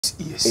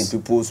in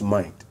people's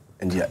mind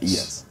and their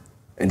ears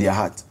and their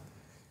heart.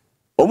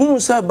 Omu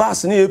say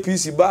bass ni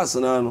APC bass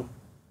na no.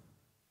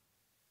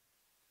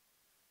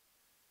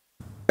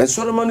 And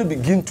Solomon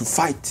begin to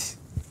fight.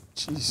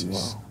 Jesus.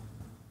 Wow.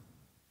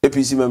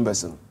 APC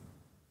members.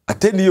 I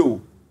tell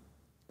you,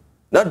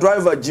 that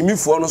driver Jimmy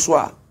for no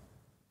so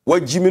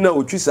what Jimmy na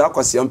utwisa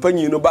akwasi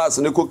ampanyi no bass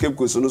ne ko Cape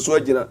Coast no so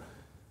agina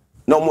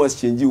no more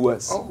exchange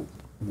words. Oh,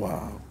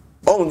 wow.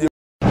 On the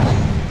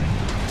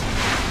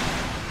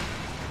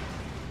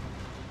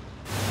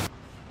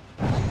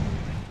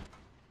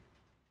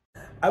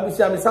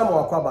Abusia me samo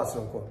akwa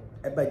basonko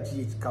eba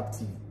GH Cap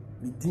TV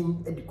midin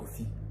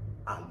edikofi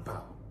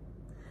alba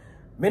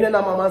mene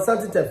na mama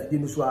santi tafidi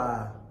no so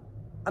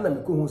ana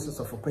me ko hu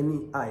so for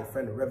pani I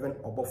friend Reverend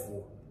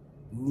Obofour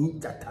ni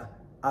jata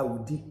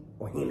awudi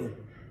ohene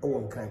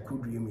owo nkan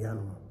kuduem ya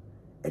no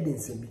ede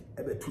nsembi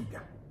ebe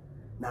tudwa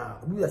na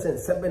obi ya sen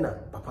sebe na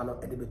papa no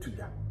ede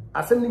betudwa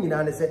asem ni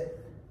nyina ne se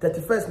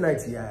 31st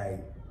night ya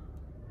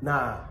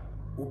na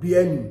obi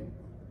anu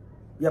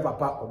ya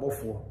papa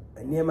Obofour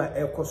enema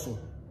ekoso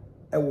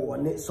ewo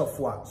ne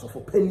sofo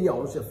pani a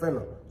won se fe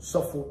no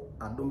sofo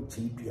Adom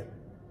kyei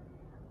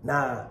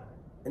na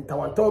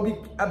ntawantaw bi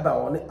aba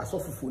won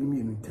asofofo ni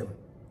mienu ntam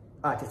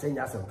a kyekye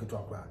nya asem keto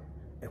akwa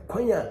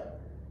ekwanya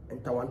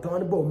ntawantaw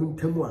ne ba o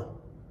ntamu a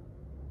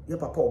ye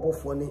papa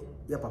Obofour ne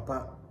ye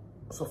papa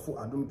sofo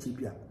Adom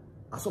kyei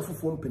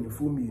asofofo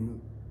mpanifo mienu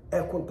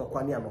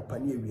ekontokwa ne anopa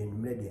ne awie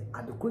nwumre de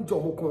adekunti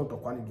omo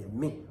kontokwa ne de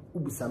me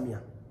ubisame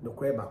a ne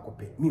koe ba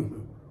kope mi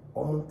hu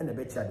omo ene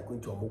be kira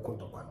adekunti omo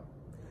kontokwa.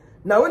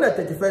 Now when at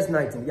 31st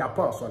night in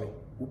Japan, sorry,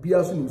 Ubi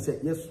also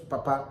said, yes,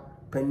 Papa,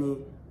 Penny,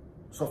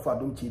 Sofa,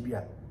 don't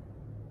chibia.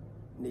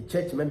 The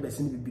church members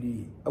in the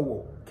Bibri,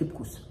 Cape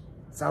Coast.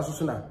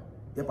 Sasuna,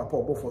 your Papa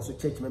Obofour, so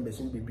church members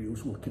in the Bibri,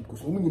 also Cape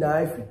Coast. Women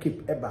I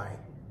keep a buy,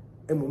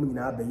 and women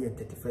I be here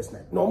 31st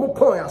night. No more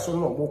point, I saw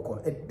no more call.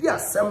 A dear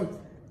Sam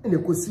in the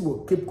Coast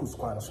Cape Coast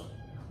Quanason.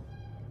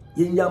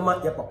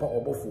 Yama, your Papa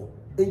Obofour,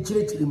 and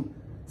church him,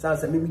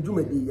 Sansa, maybe do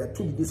me the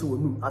 2 days of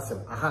noon,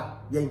 Assam, aha,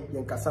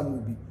 Yan Kasam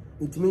will be.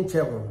 Intimin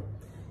chairman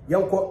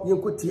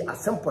yanko ti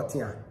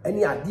asempoti a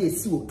ene ade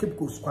esi wo Cape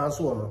Coast kwan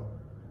so no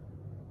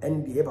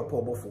en de papa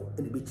Obofour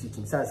ene be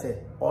chichim san se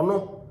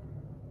ono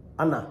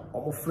ana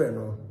omo frɛ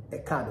no e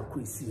card ko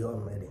esi ho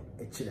no ede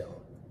e kire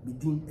ho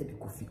bidin ede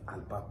kofi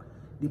albab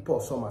di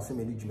Paul Soma se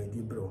me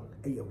djumadi bro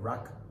e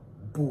rack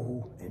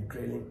boho and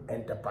drilling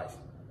enterprise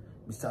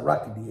Mr.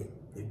 Rack de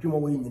edwuma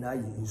wo nyina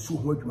ye nsu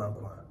ho adwuma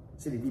nko a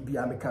se de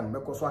bia me kan me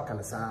ko so aka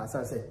ne san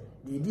se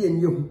de di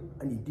eni ehu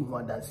ana di ho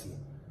adanse.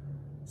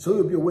 So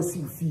you be a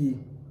wasi fee,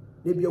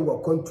 maybe a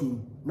work contour,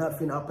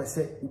 nothing up a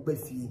set, ube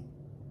fee,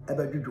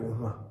 ever do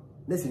one.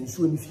 Listen,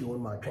 so if you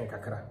want my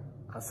trankakra,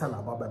 and son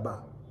of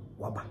Baba,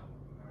 Waba.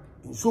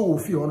 In so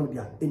feel on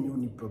there, any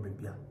unique problem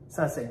here.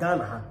 Sansa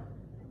Ghana,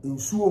 in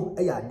so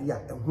a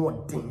idea and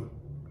one thing.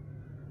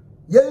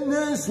 Young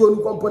men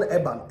swim component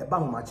eban, a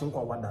bang matching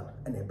on Wadan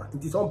and Eba.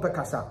 It is on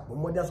Pecasa,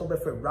 when models of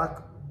a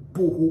rack,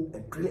 boho,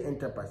 and trail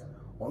enterprise.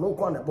 Or no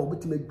corner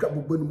about to make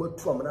trouble burning more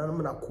trauma and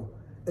Monaco.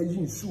 A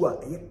yin sua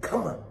a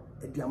kama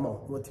a diamond,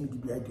 what me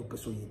be idea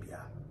peso yebia.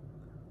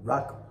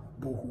 Rack,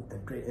 boho,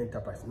 and trade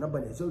enterprise.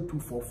 Number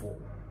 0244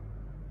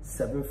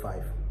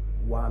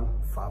 751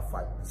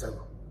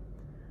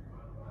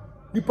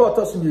 The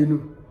portals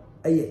you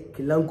a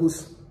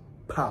Kilangos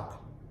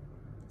Pap.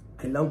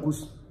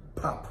 Kilangos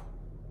Pap.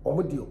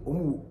 Omodio,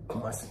 Omu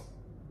Kumasi.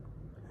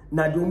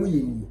 Nadomu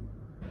Yeni.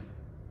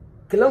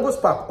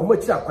 Kilangos Pap,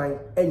 Omocha Quine,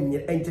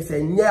 and just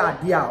a near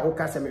idea or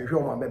Casame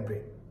Roma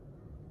Mebre.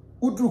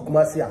 Udru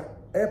Kumasia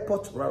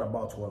airport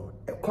roundabout one.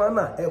 A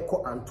kwana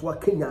eko Antoa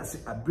Kenya se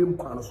abrim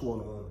kwanos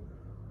one.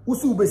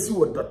 Usu besi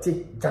wo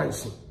Dotte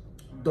Junction.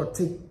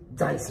 Dotte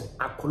Junction.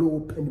 Akolo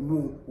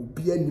penimu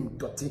ubia nim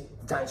Dotte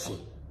Junction.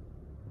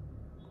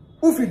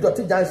 Ufi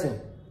Dotte Junction.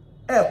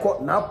 Eko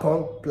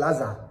Napon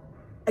Plaza.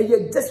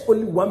 Eye just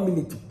only 1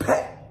 minute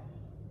per.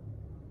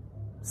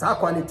 Sa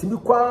kwani timi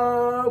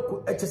kwa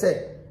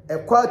echese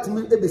ekwa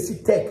timi ebesi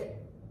tech.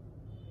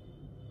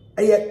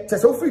 Eye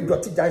chese ofri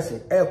Dotte Junction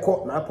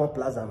eko Napon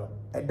Plaza no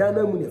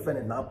edana mu ne fe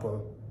ne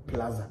Napon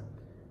Plaza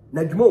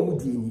na dwuma omu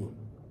die ni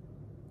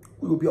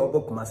we obi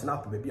obokuma se na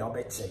pọ be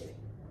obe cheye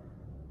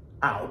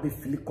obe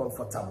feel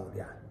comfortable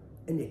there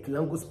ene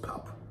Kilangos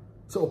Pap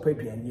so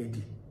opeduan ye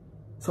di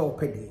so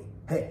opede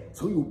he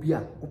so you obi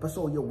a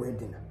opeso ye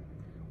wedding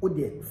o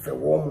de fe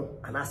wo mu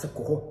anase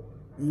koho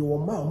ye wo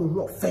ma mu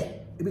ho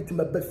fe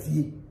ebetuma ba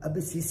fie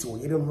abesisi o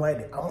yere ho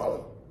ade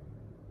amawo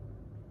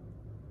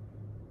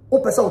o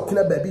pesa o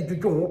kina baby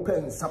dwodwo ho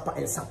pen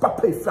sapa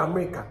pe fra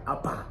America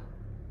apa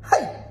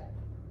hey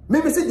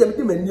me se dem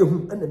di mani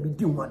hu ana bi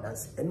di ho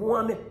dance eno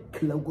ane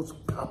Kilangos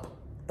Pap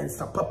en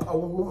sapa pa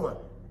wo no ma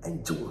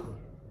enje wo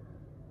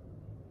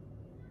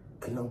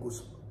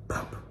Kilangos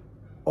Pap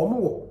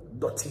omo wo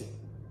Dotte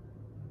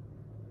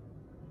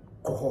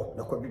koho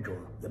na kwadwodwo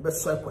ye be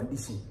so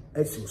condition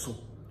asi so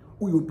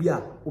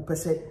uyobia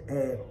opese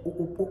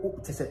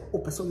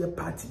opese ye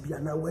party bia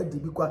na wadi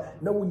bi kwa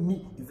na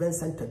woni event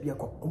center bia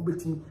kwa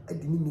ombetimi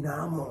adini nyina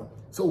amo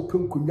so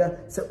openkunya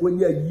se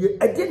wonya yie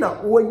ade na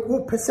wo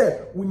pese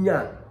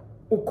wonya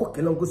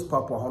ukokelongos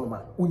papa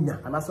honoma unya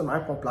anaso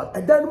na icon plus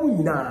edan mu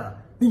nyina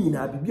ni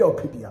nyina bibia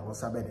opedi a wo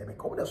sabe de be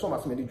ko de so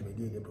ma so me de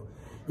dwedi de bro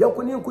ya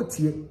ko ni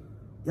enkotie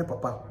ya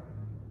papa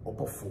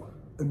Obofour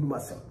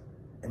enumasem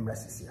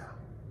emrasisia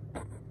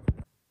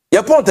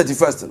ya point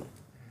 31st no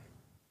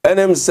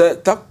enem se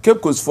ta Cape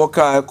Coast for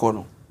car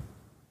ekono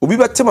obi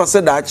betima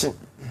se daachi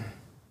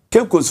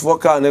Cape Coast for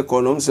car na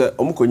ekono se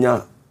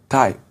omukonya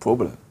tie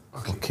problem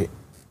Okay.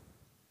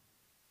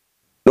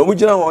 no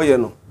mujina ho ye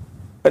no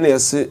and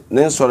yes,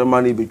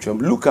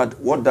 look at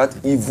what that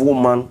evil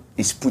man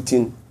is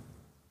putting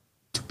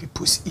To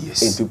people's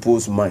ears. in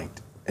people's mind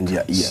and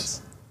their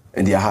ears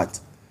and their heart.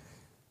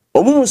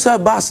 Omu say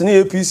bass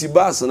ni APC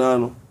bass na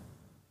no.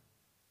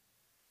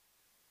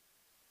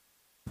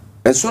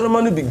 And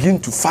Solomon begin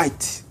to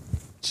fight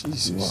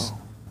Jesus. wow.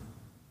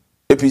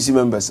 APC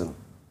members.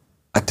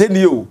 I tell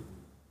you,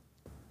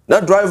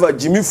 that driver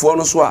Jimmy for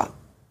no so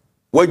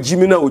what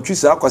Jimmy na otwi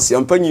sa akwase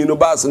ampanyi no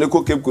bass ne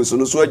ko Cape Coast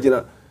no so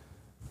agina.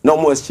 No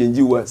more exchange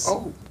words.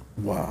 Oh,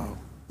 wow.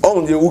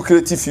 On the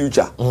creative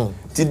future.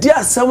 The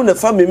dear seven the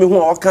family who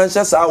are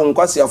conscious are on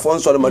Quasia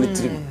Fons or the money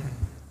tree.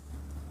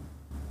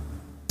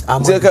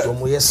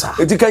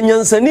 It can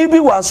Yansani be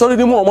was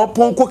already more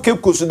Ponko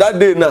Cape Coast that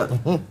day now.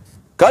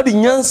 Kadi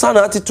Yansan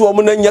attitude to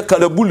Omonanya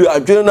Kalabulu, a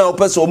general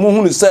person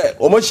who say,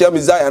 Omosha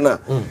Mizayana.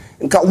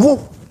 And can woo.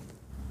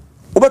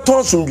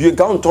 Overturn some you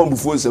can't turn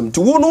before them.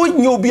 To know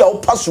you be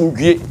our passum.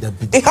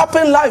 It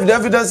happened live, the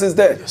evidence is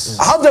there. Yes.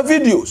 I have the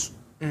videos.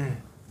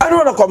 I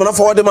don't want to come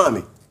for the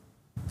mommy.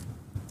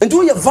 And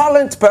you are a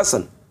violent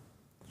person.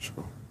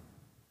 Sure.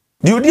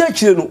 The idea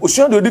children,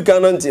 Ocean do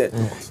can't here.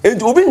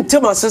 And Obin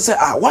Tema says,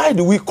 why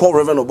do we call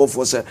Reverend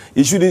Obofour? Say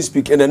he shouldn't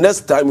speak. And the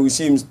next time we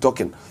see him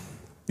talking,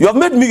 you have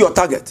made me your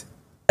target.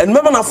 And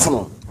remember not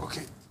from.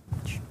 Okay.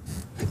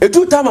 A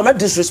 2 time I met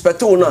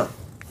disrespect now.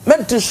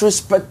 Met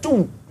disrespect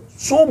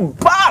so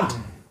bad.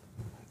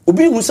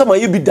 Obi Musama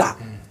you be that.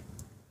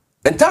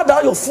 And tell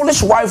that your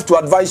foolish wife to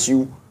advise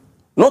you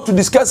not to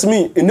discuss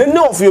me in any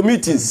of your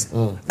meetings.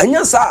 And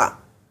yes, sir,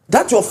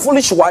 that your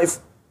foolish wife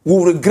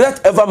will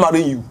regret ever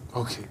marrying you.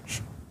 Okay.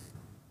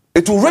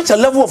 It will reach a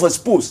level of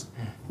expose.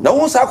 Now,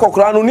 when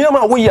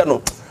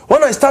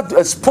I start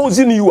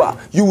exposing you,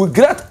 you will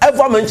regret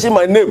ever mention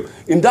my name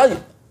in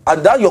that,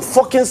 at that your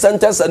fucking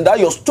sentence and that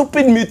your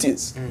stupid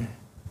meetings.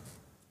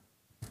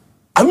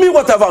 I mean,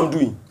 whatever I'm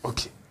doing.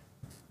 Okay.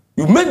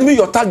 You made me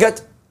your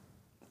target,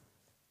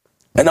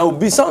 and I will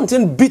be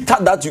something bitter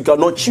that you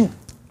cannot chew.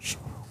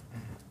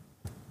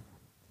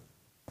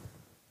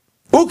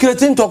 Who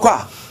creating to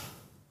qua?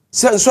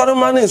 Send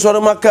Solomon and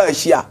Solomaka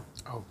Shia.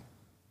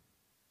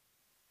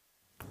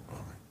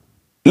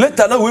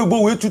 Later, now we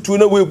go to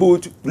no way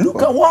boat.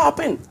 Look at what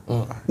happened.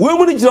 We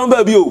will jump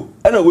baby,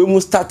 and we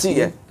will start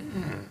here.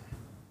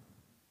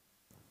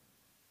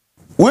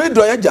 We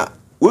do eja,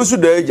 we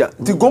should do eja.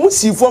 The go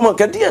see for man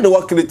can the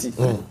work creative.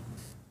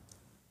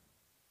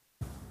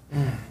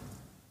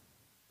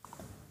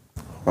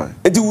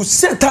 It was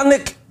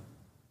satanic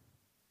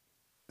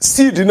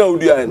seed now,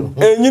 dear. And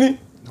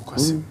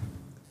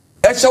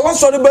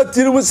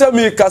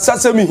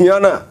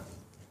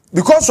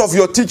because of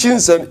your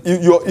teachings and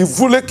your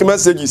evilic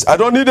messages, I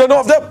don't need any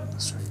of them.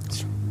 That's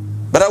right.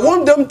 But I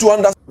want them to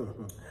understand.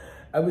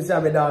 I will say,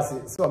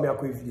 I'm so I'm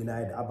going to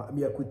deny about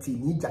me. I could see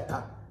ni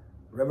jata.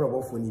 Reverend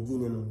Obofour ni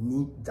dini no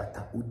ni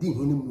jata. Udi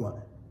hini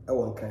mua. I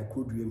want kind of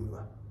could dream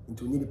mua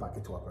into ni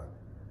packet to apra.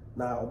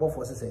 Now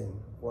Obofour saying,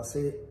 was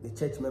say the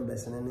church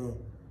members and any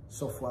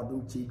software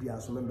don't cheap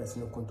as members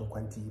no conto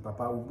quanti.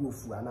 Papa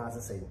Obofour and as I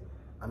say.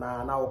 And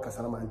I now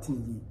Casanama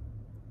Antini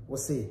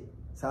was say,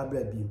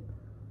 Sabra beam.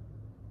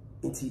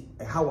 Inti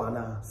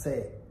hawana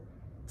say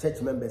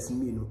church members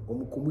mean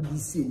omukomudi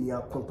see ni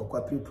akonto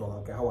kwa people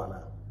nke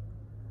hawana.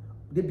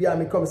 De bia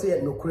me come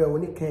say no kure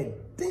woni kan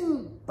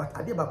ding but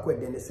ade ba kwa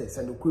den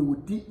say no kure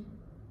wodi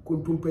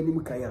kontumpani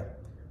mu kan ya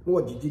no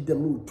wogigi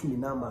dem no tu ni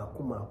na ma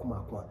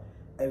akoma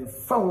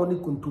emfa woni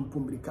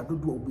kontumpum rika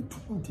dodo obetu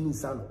ntini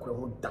sa no kure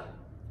ho da.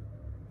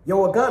 Ye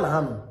wo Ghana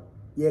ha no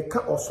ye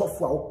ka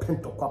osofo a wo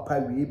pento kwa pa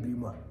wie bi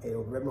mu a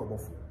Reverend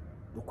Obofour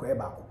no kure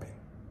ba ko pe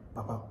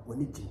papa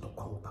woni tinto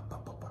kwa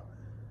papa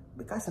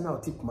because now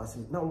tip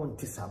massive now one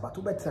tisa but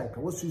to better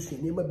can what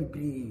sushi name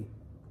be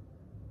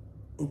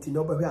inti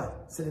no be here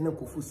say na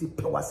kofu si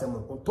pe wasem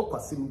on top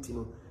of 70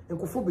 no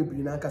enkofu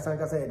bebre na kasa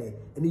ye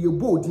and you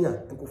bold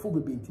here enkofu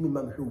bebre intimi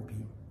ma me hwe obi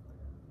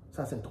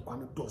so say to kwa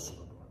no dos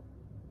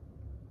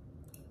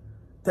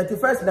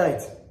 31st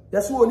night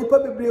yes wo nipa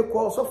bebre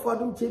ko so for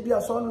adom che bia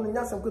so no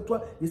nya sam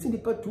kweto you see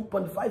nipa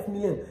 2.5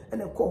 million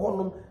and ko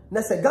honom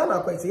na se Ghana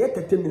kwa say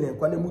 30 million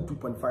kwa na mu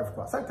 2.5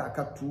 kwa sanka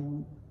aka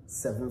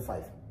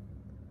 275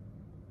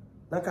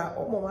 naka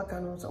omo maka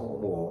no so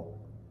wo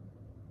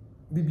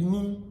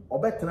bibini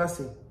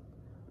obetrase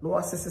no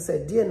asese se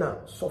de na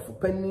sofu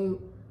pani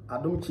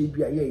adom che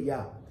bia ye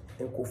ya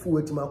enkofu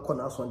wetima akọ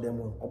na aso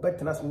dem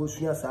obetena se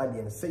wosua saa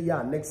de say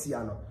ya next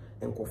year no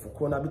enkofu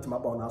kro na bitima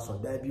ba na aso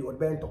da bi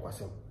obe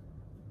ntokwasem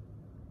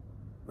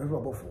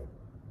Reverend Obofour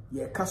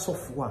ye ka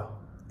sofo a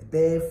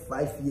be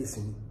 5 years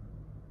ni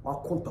wa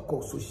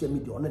kontoko social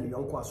media ona ne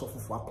yonko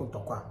asofofo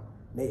akontoko a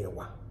na ye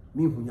wa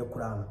mi hunye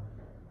kura no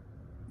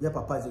ye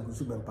papa ze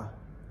gusu bempa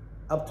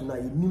up to now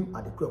nim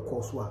adekwa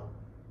course a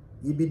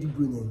ye bedi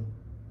brunyen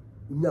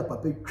nya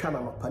papa twa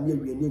na mapa ne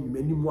awie ne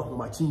enwumani mu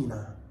ahomachi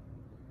nyina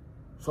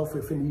sofo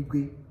efe ne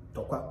igwe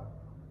tokwa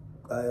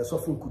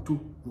sofo nkutu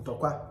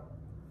ntokwa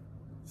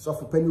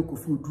sofo panyu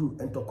kofu duru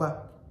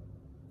ntokwa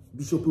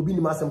Bishop Obi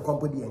ni masem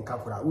kompodi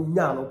enkakura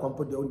unya no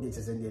kompodi on de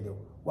chese de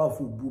wa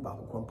fu bu ba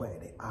ko kompo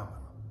ede ama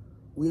no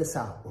we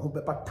sa ho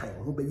be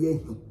time ho be ye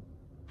hi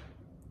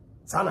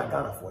sana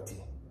Ghana 40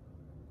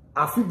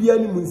 afi bia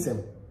ni munsem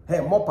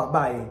he mopa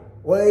bae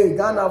we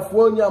Ghana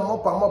fo nya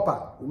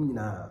mopa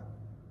nyina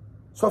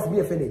sof bi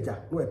efe neja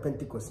no e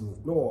Pentecost ni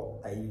no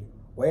ayi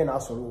we na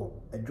asoro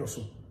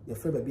adwoso ye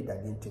fe ba bi da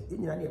dente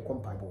nyina na e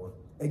kompa bo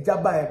eja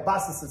bae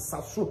basis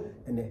saso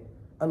ene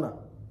ana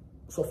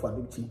sof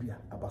adu chibia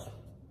abaso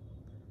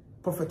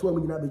Prophet wa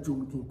mnyina bejo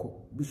mudinko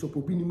Bishop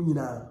Obi ni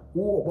mnyina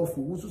wo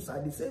Obofour wo so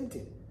the same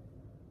thing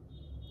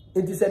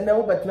enti se na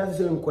wo betena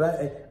se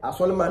nkora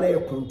asole ma na ye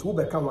kuntu wo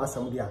beka ho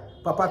asam dia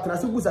papa tena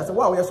se busa se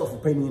wa wo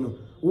yesofu pani no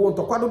wo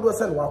ntokwa dodo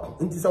se no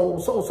wako enti se wo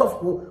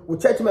sofu wo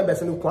church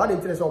members no kwa de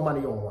enti se wo ma na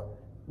ye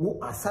wo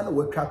asa na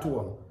wo atwa to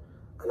wo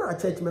ana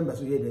church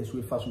members ye de so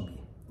e fa so bi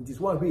enti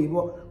se wo hwe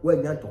no wo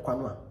anya ntokwa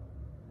no a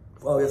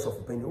wa wo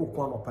yesofu pani wo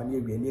kwa no pa na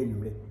ewie na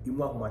enwure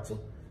imu ahomache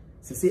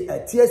se se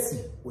atiasi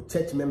wo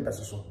church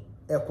members so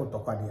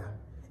ekontokwa dia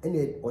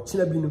ene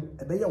ochina bi no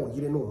ebeye wo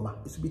yire no ma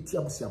esu beti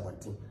abusi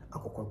abonten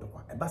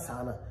akokontokwa eba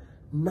saa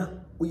na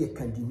oye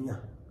kandinia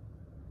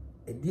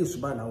edi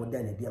esuba na wo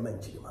dan edi ama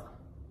nchiri ma no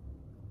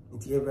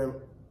nti Reverend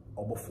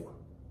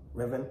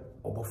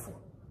Obofour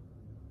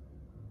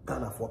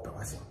Ghana for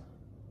pewase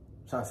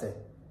san say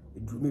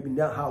edu mebi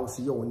na house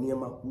ye wo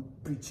niema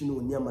preach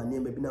no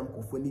niema bi na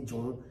mkofo ni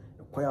jon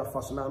kwan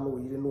afaso na no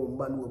yire no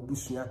mba no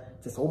abusua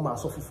chese wo ma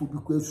asofofo bi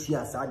ko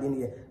asua saa de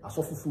ne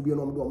asofofo bi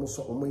no mo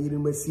so o mo yire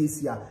ma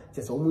siesia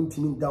chese wo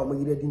ntimi nda o mo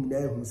yire di nyina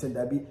ehun se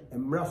da bi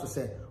emra so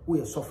se wo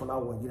ye sofo na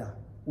wo yira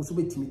wo so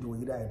betimi de wo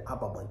yira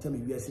ababa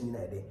ntem wiase nyina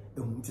de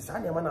ehun nti saa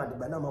ne ma na de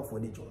ba na amafo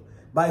de jo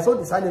by so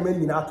de saa ne ma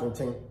nyina ato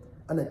nchen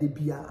ana de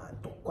bia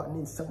ntokwa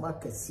ne nsema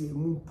kase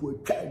mu mpu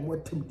atwa mu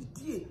atem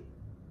didie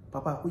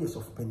papa wo ye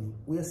sofo pani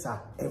wo ye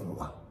saa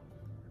enwa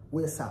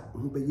wo ye saa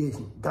hu be ye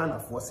Ghana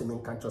for se men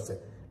kan chose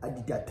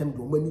adidi atem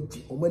do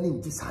omani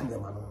nji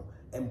sanyama no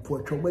empo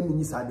atwa omani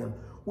nyi sanyama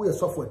wo ye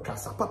sofo atwa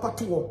sa papa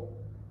to wo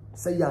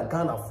say ya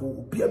Ghana fo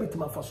obi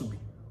abitima fa so bi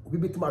obi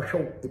bitima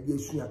hwew ebi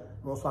asua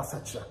no so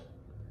asachira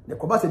ne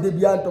koba se de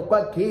bia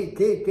ntokwa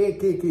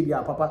ke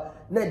bia papa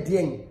na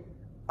dien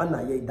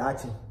ana ye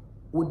daachi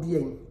wo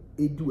dien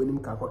edu anim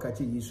ka kwaka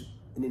che Yesu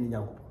ene ni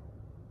nyankopo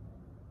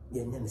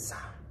ye nya nsa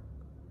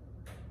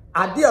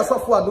ade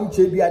asofo adom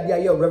che bia de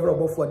aye Reverend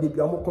Obofour de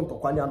bia mo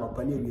kontokwa ne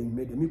anopa ne ewie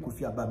nyime de mi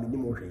kofi aba me ni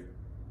mo hwe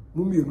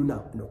mumienu na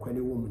nokwane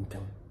wo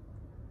muntam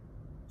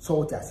so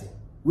what I say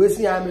we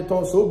see am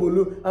ton so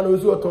bolu ana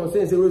ozu oton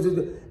sense we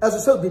eso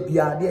so de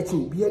bia de achi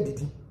bia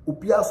didi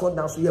obia so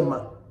dan so ye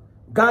ma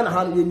Ghana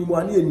ha no enimu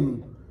ani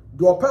enimu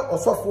de opa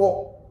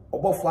osofo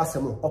Obofour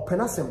asem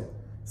opena asem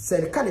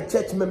serika ne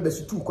church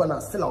members tu kwa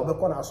na still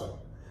obekọ na aso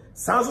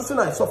sanso so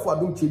na osofo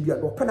adom che bia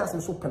de opena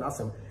asem so opena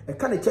asem e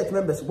ka ne church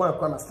members gwan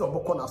kwa na still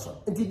obekọ na aso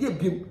enti de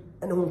biem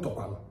ene ho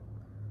ntokwa no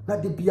na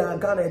de bia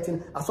Ghana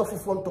etin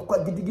asofofo ntokwa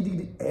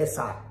gidigidi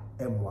esa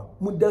emwa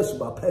muda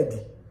suba padi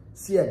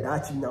si e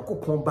daachi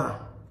nyakopon ba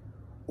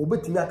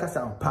obetimi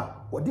akasa mpa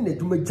odi na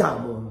duma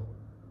jamo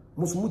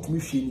muso mutimi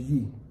hwe ni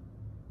yi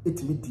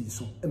etimi di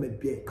so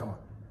emabia kama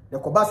ne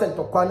koba se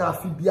ntokwa na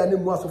afi bia ne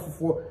mu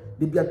asofofo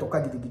de bia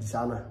ntokwa gidigidi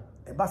sana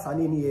e ba sa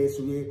ne ni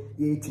yeso ye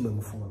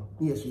etimamufo no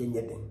ni yeso ye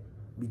nyeden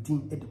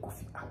bitin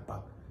edikofi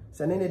aba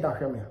se ne da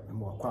hweme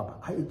mo akwa ba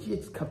ha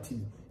GH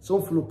Captain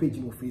so follow page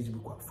no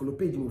Facebook follow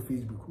page no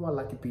Facebook no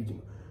like page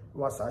no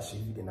was a share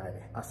video na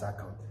as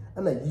account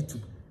and a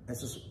YouTube and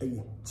so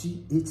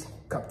GH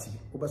Captain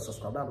over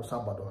subscribe and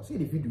sabado see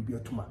the video be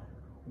otuma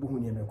bohu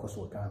ne na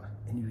koso Ghana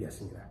any we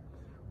asira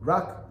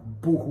rack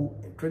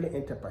bohu and trading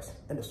enterprise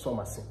and the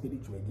Somerset be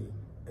jumedi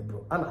e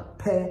bro ana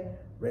pair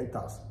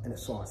rentals and the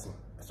Somerset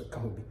so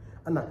come be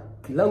ana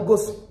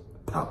Kilangos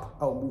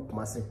pap au book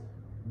mase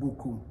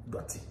buku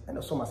doti and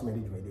the Somerset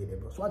be jumedi e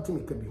bro so anti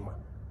me ke bi ma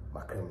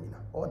makremina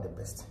all the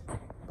best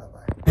bye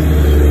bye.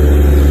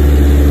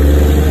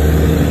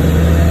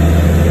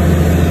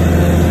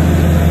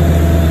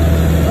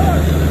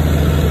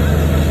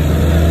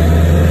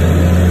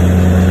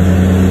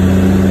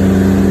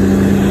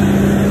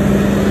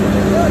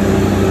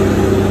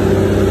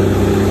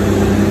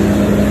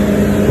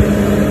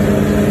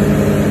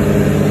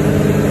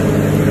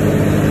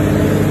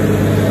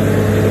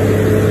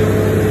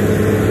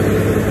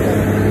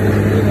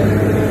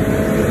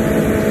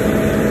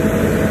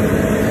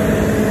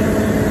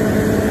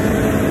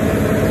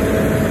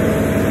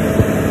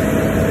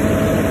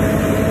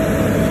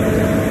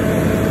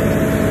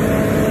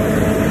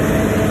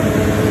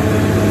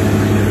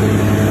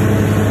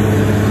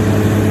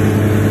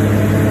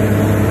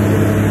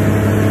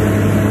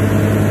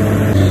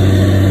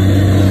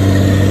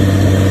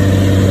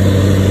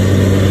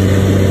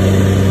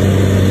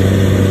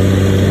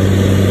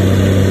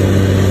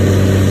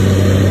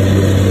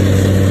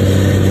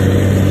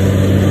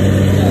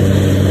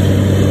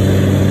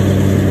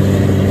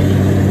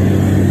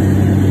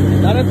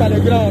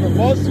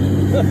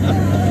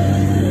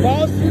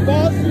 Bossy.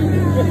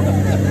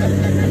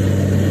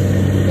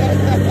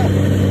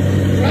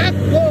 Track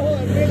go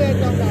and really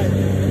come by.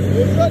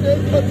 It's what they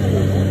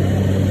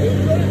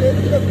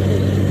took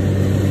you.